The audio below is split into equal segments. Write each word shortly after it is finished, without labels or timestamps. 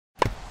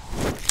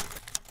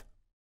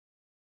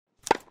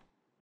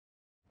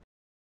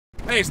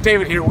Hey, it's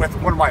David here with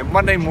one of my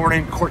Monday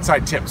morning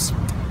courtside tips.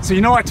 So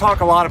you know I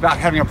talk a lot about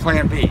having a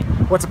plan B.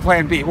 What's a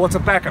plan B? Well, it's a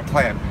backup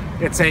plan.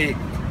 It's a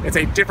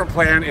different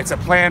plan. It's a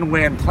plan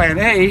when plan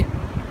A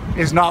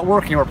is not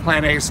working or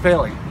plan A is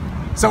failing.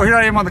 So here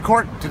I am on the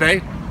court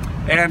today,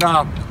 and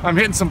I'm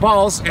hitting some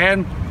balls,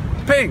 and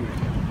ping,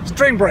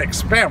 string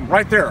breaks, bam,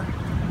 right there.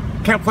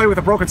 Can't play with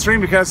a broken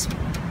string because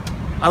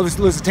I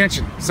lose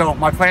attention. So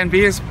my plan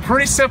B is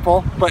pretty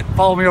simple, but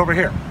follow me over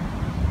here.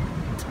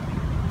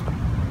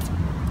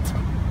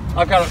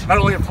 I've got not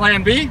only a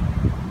plan B,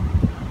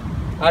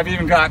 I've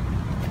even got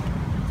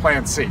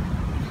plan C.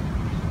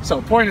 So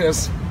the point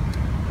is,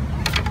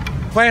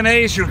 plan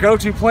A is your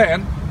go-to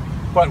plan,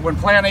 but when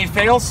plan A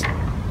fails,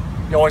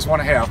 you always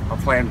want to have a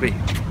plan B.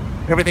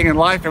 Everything in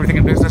life, everything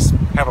in business,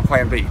 have a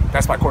plan B.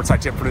 That's my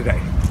courtside tip for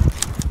today.